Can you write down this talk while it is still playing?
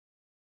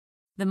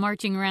The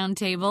Marching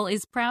Roundtable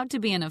is proud to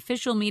be an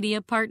official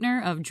media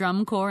partner of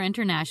Drum Corps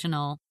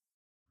International.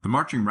 The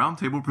Marching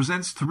Roundtable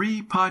presents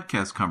 3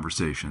 podcast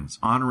conversations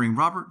honoring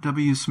Robert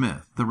W.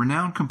 Smith, the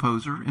renowned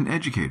composer and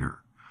educator.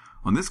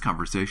 On this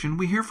conversation,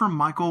 we hear from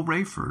Michael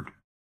Rayford.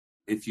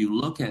 If you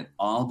look at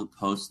all the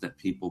posts that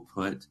people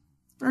put,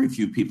 very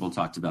few people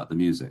talked about the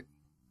music.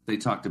 They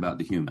talked about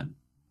the human.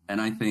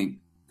 And I think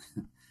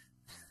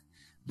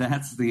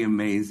that's the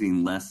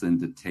amazing lesson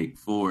to take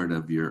forward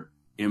of your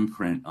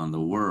imprint on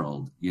the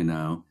world. You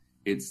know,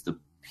 it's the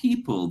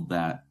people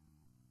that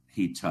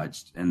he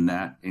touched, and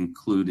that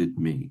included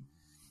me,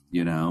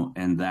 you know,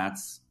 and I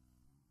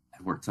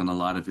worked on a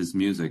lot of his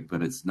music,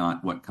 but it's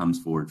not what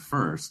comes forward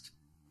first.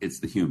 It's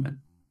the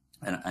human.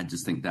 And I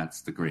just think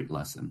that's the great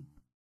lesson.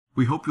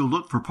 We hope you'll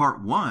look for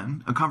part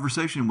 1, a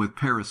conversation with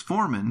Paris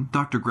Foreman,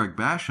 Dr. Greg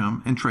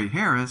Basham, and Trey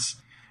Harris,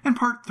 and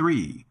part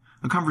 3,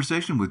 a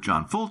conversation with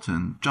John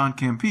Fulton, John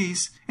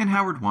Campese, and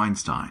Howard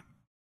Weinstein.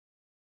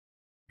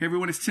 Hey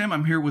everyone, it's Tim.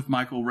 I'm here with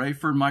Michael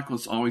Rayford. Michael,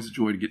 it's always a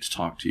joy to get to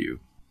talk to you.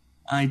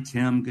 Hi,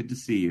 Tim. Good to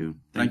see you.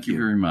 Thank you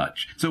very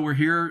much. So we're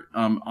here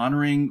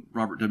honoring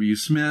Robert W.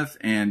 Smith,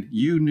 and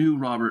you knew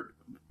Robert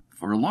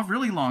for a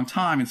really long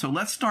time. And so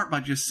let's start by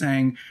just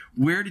saying,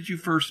 where did you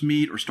first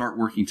meet or start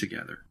working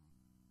together?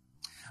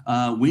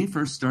 We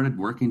first started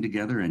working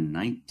together in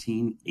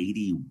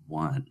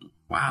 1981.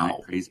 Wow. Isn't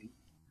that crazy?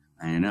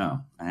 I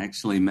know. I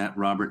actually met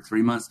Robert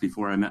 3 months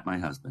before I met my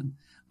husband.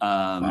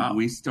 Wow.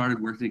 We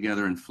started working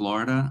together in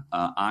Florida.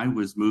 I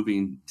was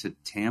moving to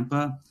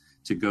Tampa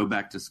to go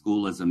back to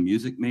school as a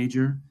music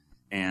major.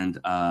 And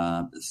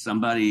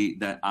somebody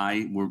that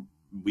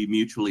we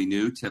mutually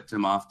knew tipped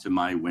him off to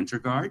my winter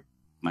guard,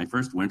 my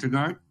first winter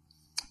guard.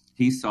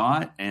 He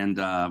saw it, and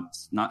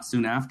not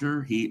soon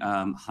after, he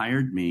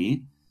hired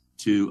me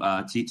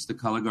to teach the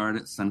color guard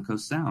at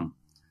Suncoast Sound.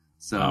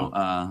 So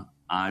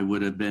I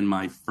would have been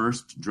my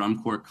first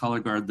drum corps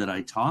color guard that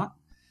I taught,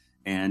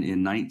 and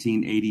in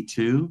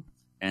 1982.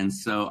 And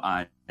so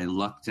I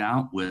lucked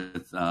out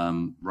with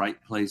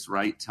right place,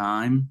 right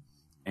time,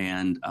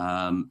 and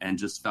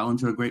just fell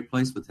into a great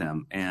place with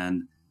him.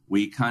 And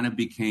we kind of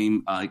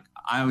became, I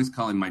always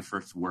call him my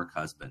first work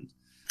husband.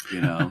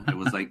 You know, it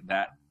was like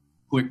that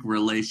quick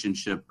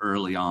relationship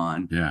early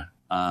on.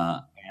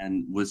 Yeah.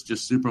 And was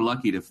just super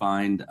lucky to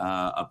find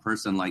a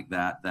person like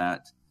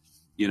that,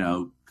 you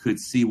know, could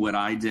see what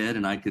I did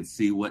and I could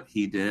see what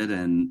he did,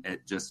 and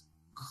it just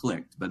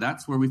clicked. But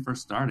that's where we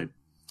first started.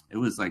 It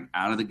was like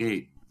out of the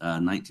gate,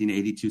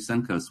 1982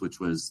 Suncoast, which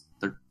was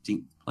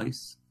 13th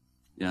place.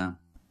 Yeah.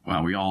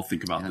 Wow, we all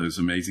think about those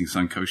amazing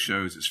Suncoast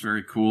shows. It's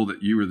very cool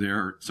that you were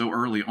there so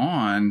early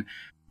on.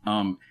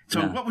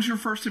 What was your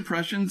first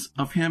impressions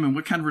of him, and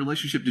what kind of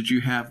relationship did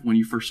you have when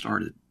you first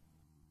started?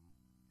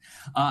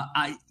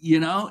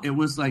 It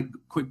was like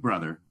quick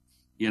brother,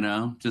 you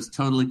know, just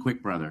totally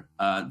quick brother.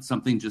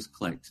 Something just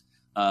clicked.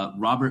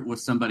 Robert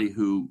was somebody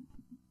who,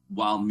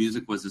 while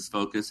music was his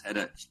focus, had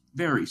a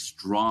very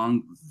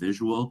strong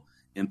visual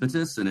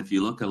impetus. And if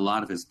you look at a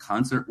lot of his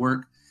concert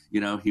work,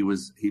 you know,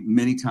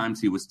 many times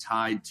he was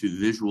tied to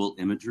visual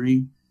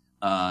imagery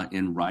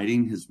in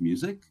writing his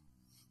music,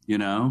 you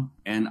know,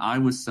 and I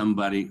was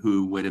somebody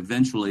who would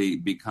eventually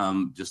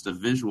become just a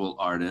visual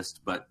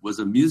artist, but was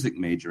a music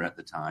major at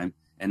the time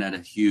and had a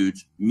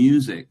huge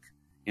music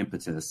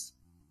impetus,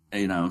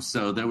 you know,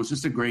 so there was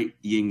just a great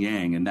yin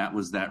yang, and that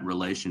was that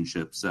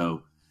relationship.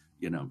 So,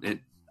 you know,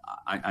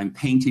 I'm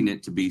painting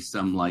it to be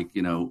some, like,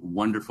 you know,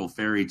 wonderful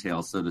fairy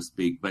tale, so to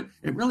speak, but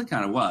it really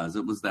kind of was.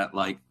 It was that,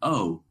 like,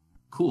 oh,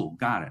 cool,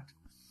 got it,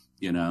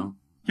 you know?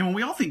 Yeah, when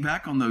we all think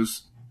back on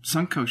those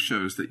Suncoast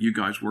shows that you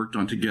guys worked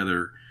on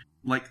together,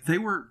 like, they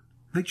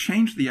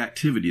changed the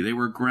activity. They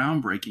were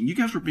groundbreaking. You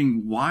guys were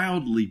being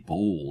wildly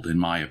bold, in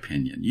my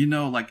opinion. You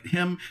know, like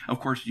him, of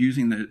course,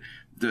 using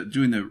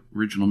doing the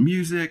original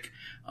music.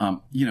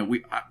 You know,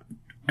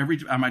 every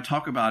time I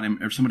talk about him,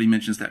 if somebody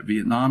mentions that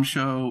Vietnam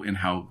show and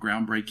how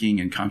groundbreaking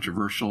and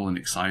controversial and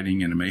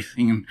exciting and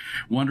amazing and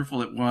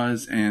wonderful it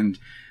was. And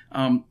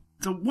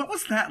so what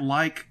was that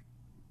like?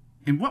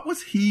 And what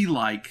was he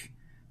like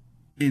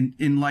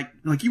in like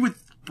you would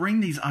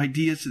bring these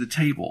ideas to the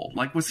table?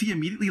 Like, was he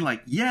immediately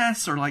like,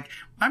 yes? Or like,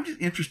 I'm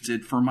just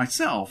interested for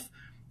myself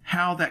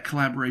how that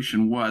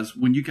collaboration was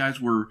when you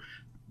guys were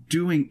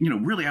doing, you know,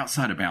 really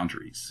outside of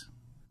boundaries.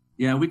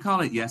 Yeah, we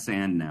call it yes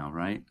and now,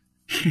 right?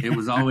 It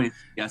was always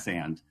yes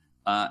and.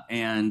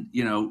 And,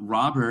 you know,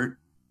 Robert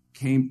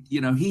came,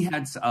 you know, he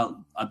had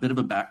a bit of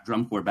a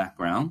drum corps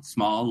background,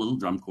 small little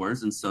drum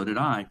corps, and so did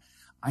I.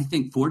 I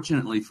think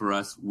fortunately for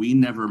us, we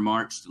never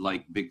marched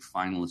like big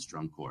finalist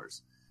drum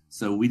corps.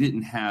 So we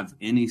didn't have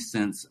any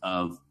sense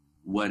of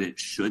what it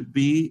should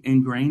be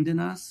ingrained in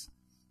us,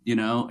 you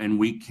know, and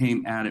we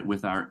came at it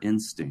with our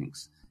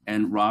instincts.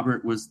 And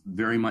Robert was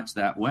very much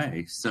that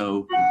way.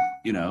 So,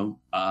 you know,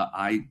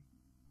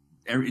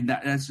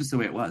 that's just the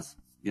way it was.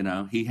 You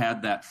know, he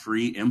had that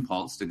free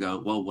impulse to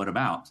go, well, what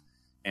about?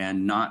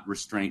 And not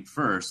restraint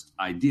first,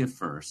 idea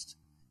first,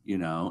 you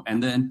know.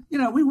 And then, you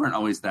know, we weren't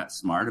always that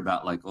smart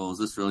about like, oh, is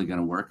this really going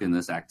to work in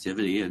this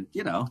activity? And,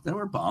 you know, there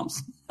were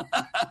bumps.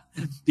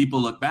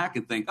 people look back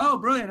and think, oh,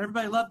 brilliant,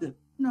 everybody loved it.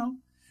 No,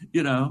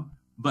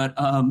 but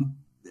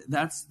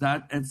that's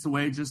the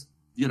way just,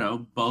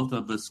 both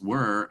of us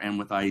were, and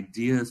with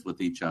ideas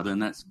with each other.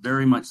 And that's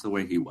very much the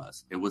way he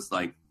was. It was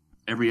like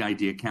every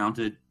idea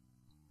counted,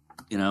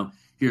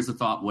 here's a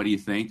thought. What do you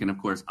think? And of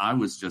course I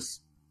was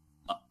just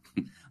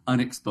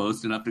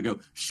unexposed enough to go,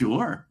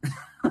 sure.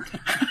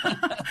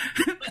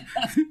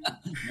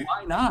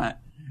 Why not?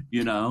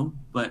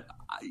 But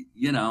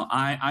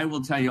I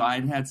will tell you,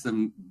 I'd had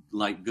some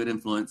like good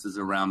influences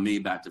around me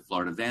back to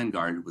Florida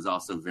Vanguard. It was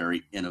also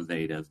very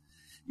innovative,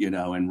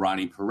 and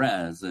Ronnie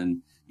Perez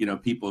and,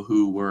 people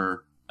who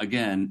were,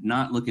 again,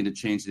 not looking to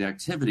change the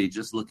activity,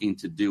 just looking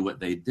to do what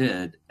they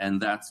did.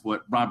 And that's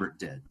what Robert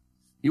did.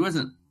 He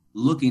wasn't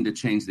looking to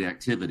change the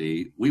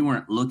activity. We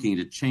weren't looking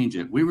to change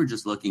it. We were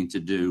just looking to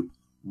do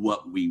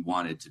what we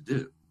wanted to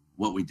do,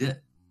 what we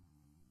did.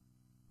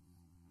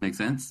 Make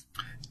sense?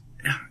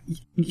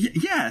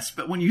 Yes,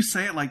 but when you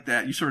say it like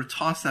that, you sort of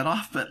toss that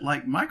off. But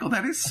like, Michael,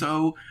 that is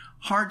so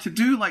hard to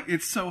do. Like,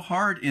 it's so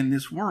hard in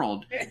this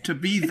world to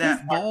be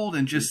that bold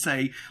and just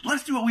say,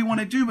 let's do what we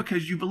want to do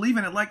because you believe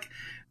in it. Like,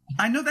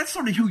 I know that's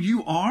sort of who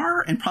you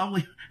are and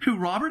probably who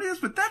Robert is,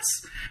 but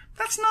that's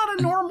not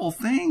a normal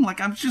thing. Like,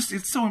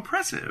 it's so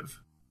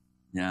impressive.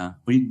 Yeah.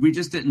 We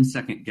just didn't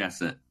second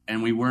guess it.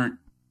 And we were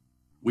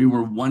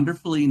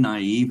wonderfully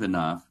naive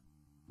enough,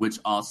 which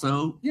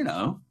also,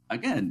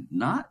 again,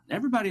 not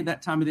everybody at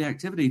that time of the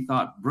activity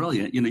thought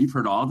brilliant. You've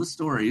heard all the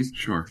stories.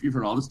 Sure. You've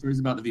heard all the stories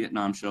about the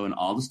Vietnam show and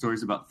all the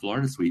stories about the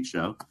Florida Suite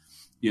show,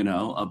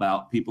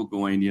 about people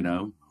going,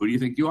 who do you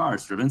think you are,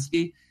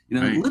 Stravinsky?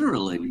 Right.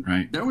 Literally,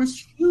 right. There was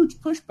huge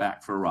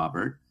pushback for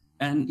Robert.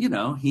 And,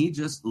 he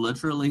just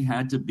literally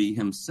had to be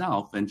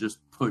himself and just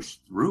push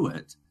through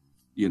it,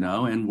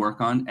 and work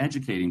on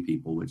educating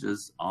people, which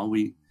is all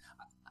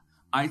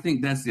I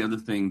think that's the other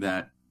thing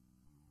that,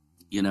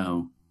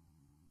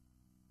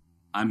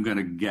 I'm going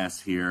to guess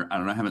here. I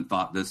don't know. I haven't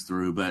thought this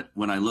through, but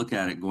when I look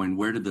at it going,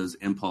 where did those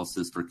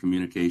impulses for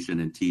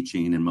communication and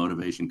teaching and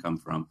motivation come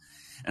from?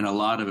 And a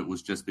lot of it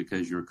was just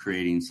because you're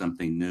creating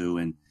something new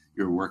and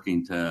you're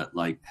working to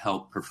like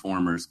help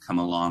performers come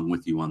along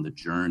with you on the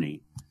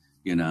journey,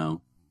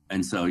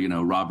 And so,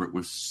 Robert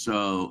was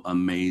so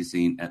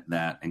amazing at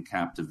that and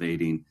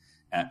captivating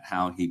at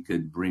how he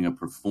could bring a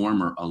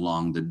performer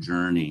along the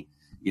journey,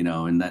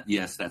 and that,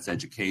 yes, that's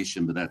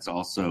education, but that's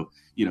also,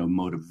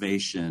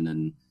 motivation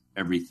and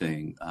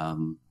everything.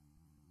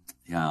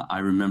 I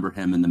remember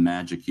him in the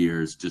Magic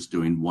years just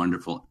doing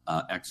wonderful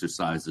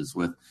exercises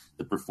with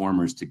the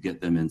performers to get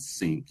them in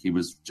sync. He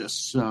was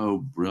just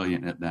so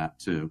brilliant at that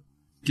too.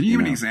 Can you give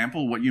an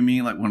example what you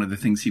mean, like one of the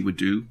things he would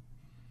do?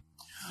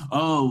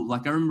 Oh,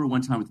 like I remember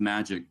one time with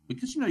Magic,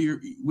 because,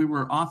 we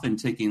were often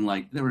taking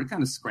they were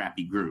kind of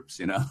scrappy groups,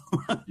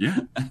 Yeah.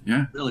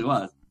 It really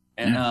was.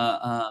 And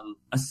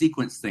a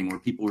sequence thing where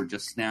people were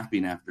just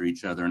snapping after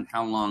each other. And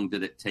how long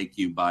did it take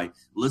you, by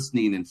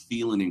listening and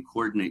feeling and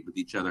coordinate with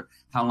each other,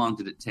 how long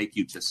did it take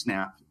you to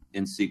snap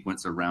in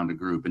sequence around a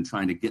group and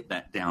trying to get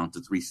that down to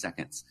 3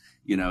 seconds,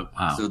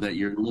 wow. So that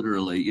you're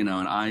literally, and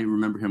I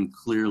remember him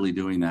clearly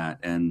doing that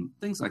and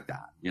things like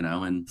that,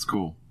 and it's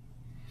cool.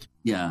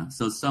 Yeah.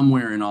 So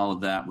somewhere in all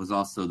of that was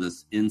also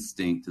this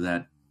instinct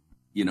that,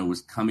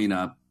 was coming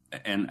up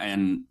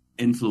and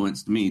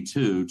influenced me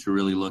too, to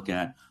really look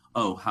at,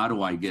 how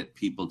do I get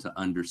people to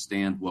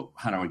understand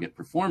how do I get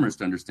performers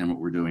to understand what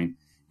we're doing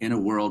in a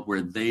world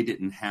where they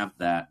didn't have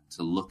that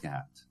to look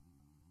at?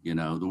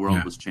 The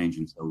world was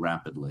changing so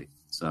rapidly.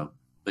 So,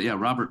 but yeah,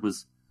 Robert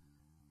was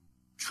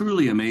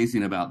truly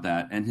amazing about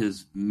that. And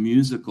his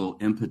musical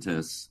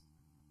impetus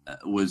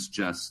was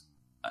just,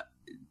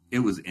 it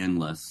was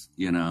endless,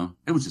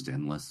 it was just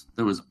endless.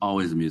 There was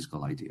always a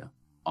musical idea,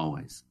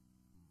 always.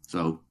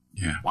 So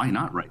why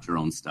not write your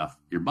own stuff?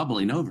 You're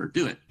bubbling over,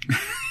 do it.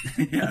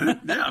 yeah,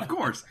 of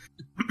course.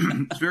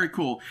 It's very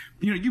cool.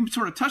 You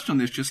sort of touched on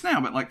this just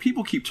now, but like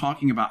people keep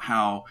talking about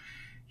how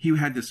he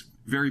had this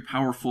very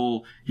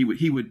powerful,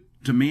 he would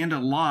demand a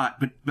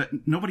lot, but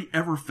nobody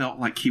ever felt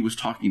like he was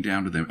talking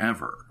down to them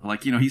ever.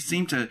 Like, he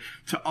seemed to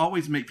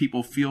always make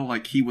people feel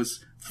like he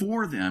was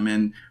for them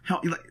and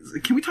help.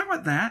 Can we talk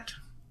about that?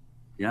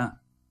 Yeah.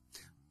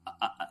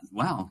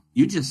 Wow.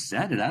 You just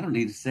said it. I don't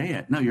need to say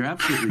it. No, you're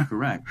absolutely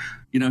correct.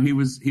 He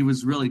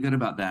was really good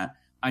about that.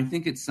 I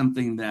think it's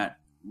something that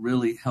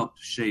really helped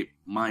shape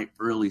my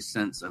early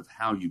sense of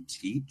how you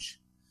teach,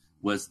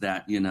 was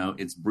that,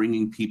 it's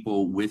bringing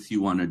people with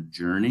you on a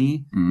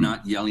journey,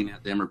 not yelling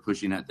at them or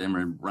pushing at them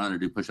or run or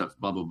do push-ups,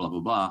 blah, blah, blah, blah,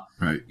 blah.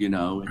 Right.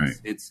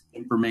 It's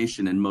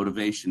information and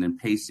motivation and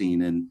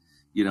pacing. And,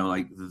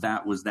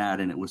 that was that.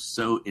 And it was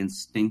so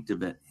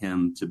instinctive at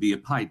him to be a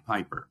Pied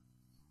Piper,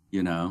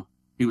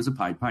 he was a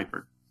Pied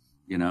Piper,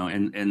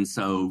 and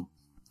so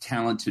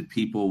talented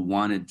people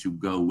wanted to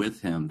go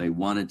with him. They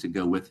wanted to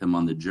go with him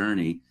on the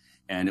journey.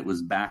 And it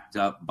was backed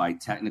up by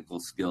technical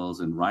skills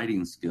and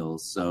writing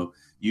skills. So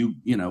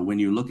when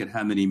you look at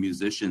how many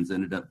musicians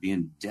ended up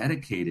being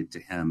dedicated to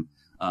him,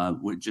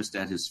 just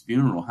at his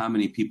funeral, how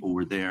many people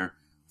were there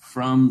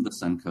from the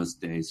Suncoast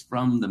days,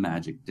 from the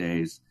Magic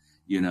days,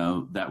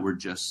 that were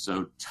just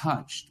so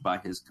touched by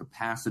his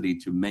capacity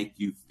to make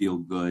you feel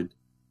good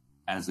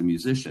as a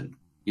musician,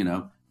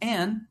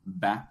 and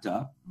backed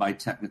up by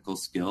technical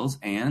skills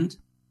and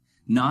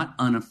not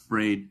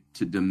unafraid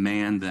to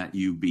demand that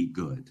you be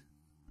good,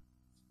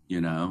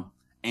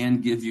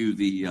 and give you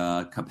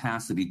the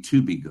capacity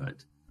to be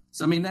good.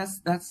 So, I mean,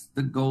 that's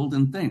the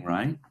golden thing,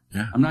 right?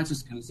 Yeah. I'm not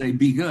just going to say,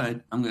 be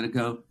good. I'm going to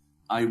go,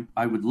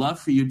 I would love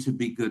for you to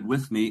be good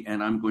with me,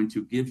 and I'm going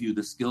to give you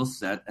the skill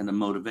set and the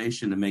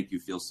motivation to make you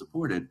feel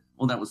supported.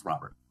 Well, that was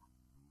Robert.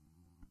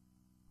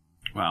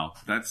 Wow,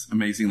 that's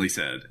amazingly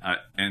said.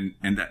 And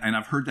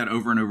I've heard that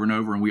over and over and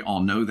over, and we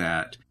all know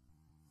that.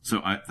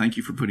 So I thank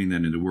you for putting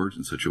that into words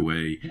in such a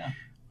way. Yeah.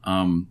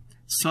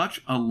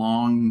 Such a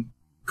long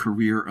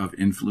career of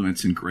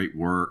influence and great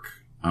work.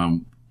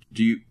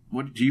 Do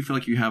you feel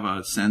like you have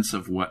a sense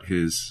of what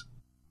his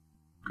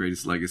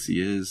greatest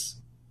legacy is?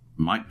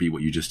 Might be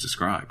what you just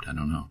described. I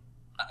don't know.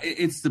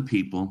 It's the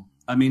people.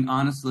 I mean,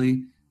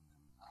 honestly,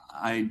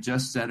 I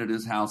just sat at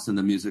his house in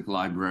the music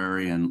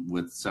library and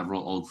with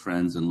several old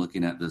friends and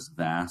looking at this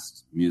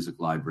vast music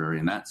library.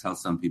 And that's how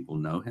some people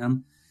know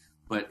him.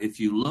 But if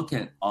you look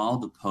at all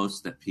the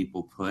posts that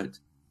people put,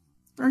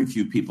 very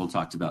few people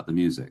talked about the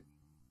music.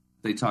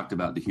 They talked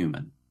about the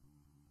human.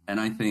 And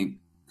I think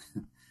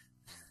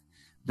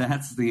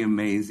that's the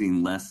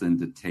amazing lesson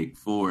to take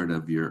forward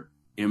of your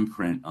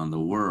imprint on the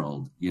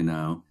world.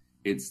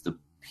 It's the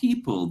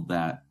people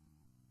that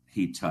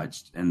he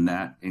touched, and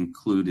that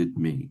included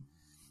me,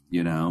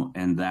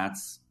 and I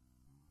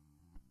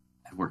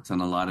worked on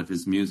a lot of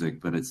his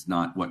music, but it's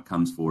not what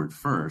comes forward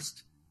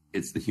first.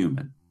 It's the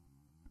human.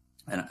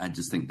 And I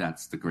just think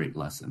that's the great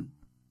lesson.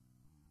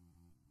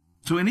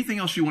 So anything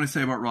else you want to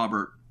say about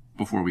Robert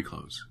before we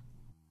close?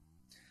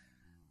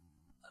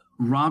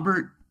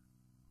 Robert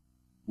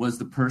was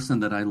the person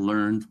that I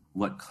learned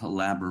what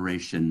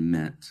collaboration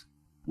meant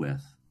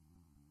with.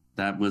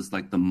 That was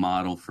like the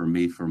model for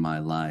me for my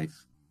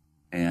life.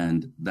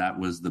 And that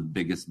was the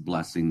biggest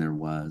blessing there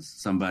was.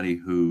 Somebody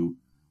who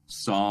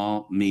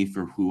saw me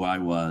for who I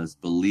was,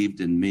 believed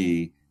in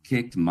me,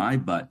 kicked my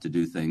butt to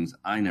do things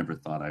I never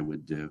thought I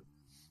would do,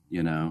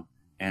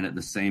 and at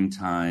the same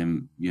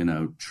time,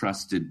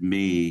 trusted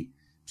me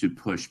to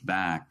push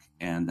back.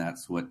 And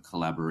that's what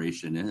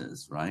collaboration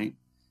is, right?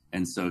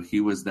 And so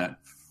he was that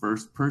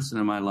first person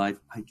in my life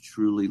I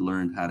truly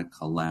learned how to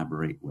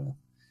collaborate with.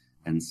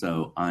 And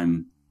so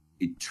I'm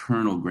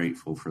eternal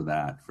grateful for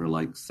that, for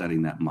like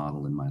setting that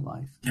model in my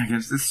life. Yeah,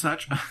 because it's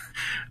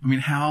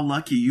how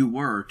lucky you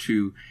were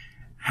to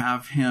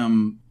have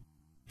him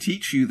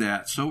teach you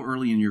that so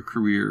early in your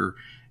career.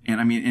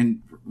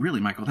 And really,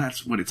 Michael,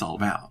 that's what it's all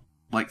about.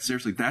 Like,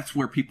 seriously, that's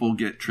where people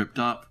get tripped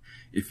up.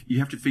 If you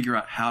have to figure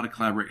out how to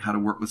collaborate, how to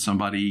work with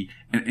somebody,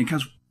 and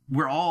because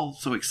we're all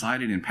so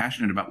excited and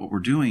passionate about what we're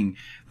doing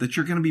that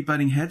you're going to be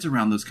butting heads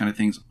around those kind of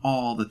things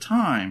all the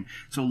time.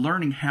 So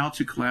learning how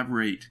to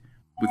collaborate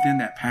within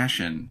that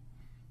passion,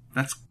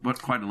 that's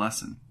quite a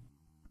lesson.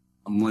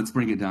 Let's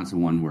bring it down to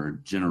one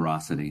word: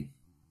 generosity.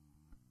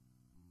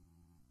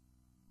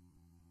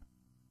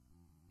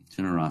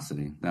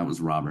 Generosity. That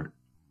was Robert.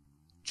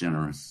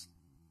 Generous.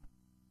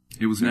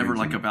 It was never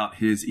like about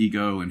his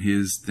ego and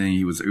his thing.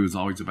 It was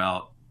always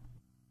about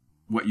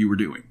what you were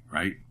doing,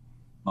 right?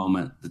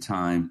 Moment, the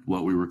time,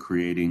 what we were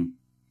creating.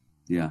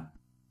 Yeah.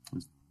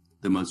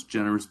 The most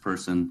generous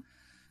person,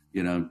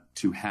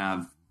 to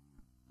have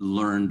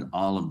learned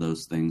all of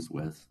those things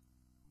with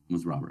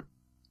was Robert.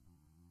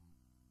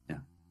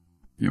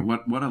 Yeah.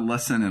 What a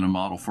lesson and a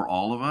model for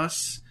all of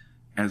us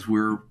as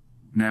we're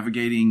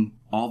navigating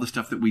all the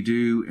stuff that we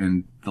do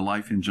and the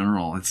life in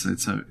general.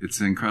 It's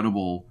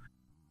incredible.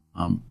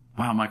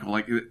 Wow, Michael,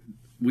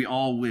 we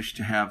all wish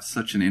to have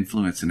such an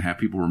influence and have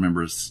people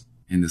remember us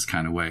in this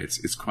kind of way.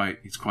 It's quite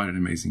an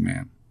amazing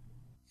man.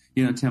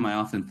 Tim, I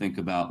often think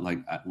about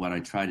what I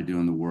try to do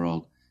in the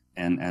world.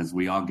 And as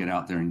we all get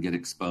out there and get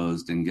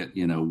exposed and get,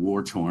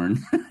 war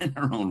torn in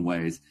our own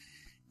ways,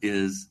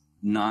 is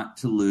not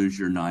to lose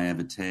your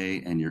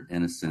naivete and your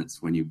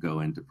innocence when you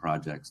go into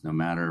projects, no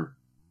matter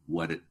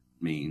what it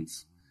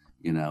means,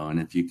 and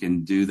if you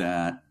can do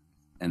that,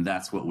 and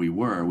that's what we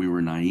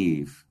were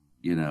naive,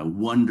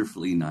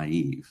 wonderfully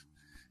naive,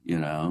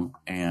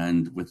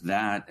 and with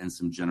that and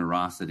some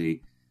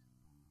generosity,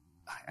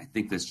 I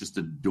think that's just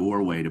a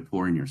doorway to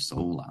pouring your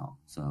soul out.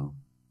 So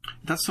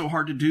that's so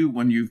hard to do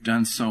when you've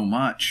done so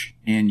much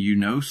and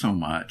so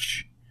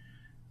much.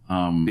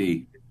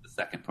 The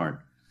second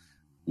part,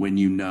 when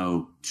you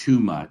know too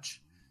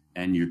much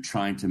and you're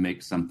trying to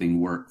make something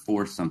work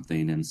for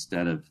something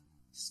instead of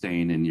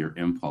staying in your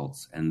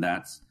impulse. And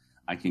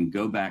I can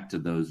go back to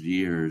those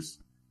years,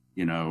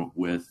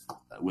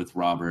 with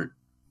Robert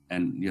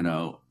and,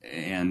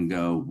 and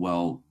go,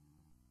 well,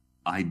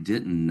 I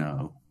didn't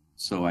know,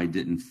 so I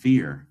didn't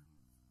fear,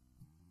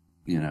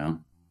 Yeah.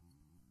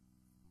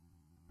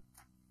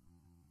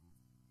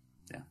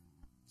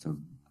 So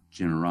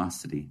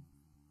generosity.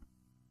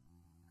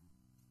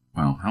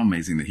 Wow. How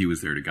amazing that he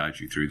was there to guide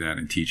you through that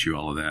and teach you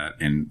all of that.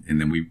 And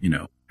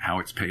then how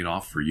it's paid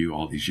off for you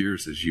all these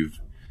years as you've,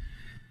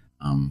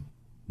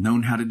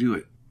 known how to do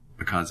it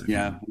because of you.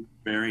 Yeah,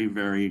 very,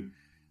 very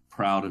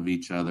proud of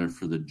each other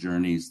for the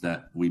journeys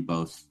that we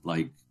both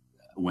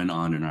went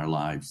on in our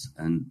lives,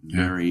 and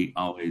very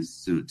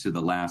always to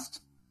the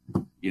last,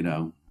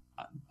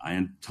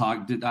 I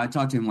talked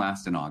to him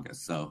last in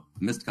August, so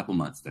missed a couple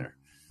months there.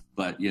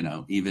 But,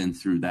 even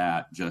through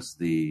that, just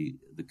the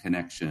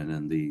connection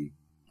and the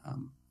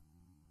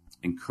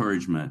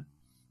encouragement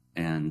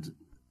and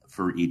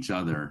for each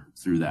other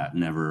through that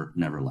never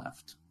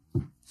left.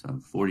 So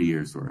 40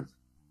 years worth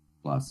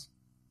plus.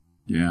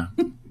 Yeah.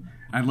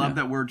 I love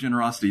that word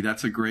generosity.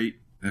 That's a great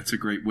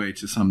way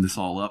to sum this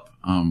all up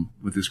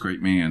with this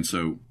great man.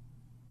 So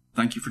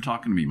thank you for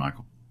talking to me,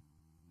 Michael.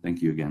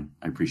 Thank you again.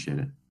 I appreciate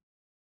it.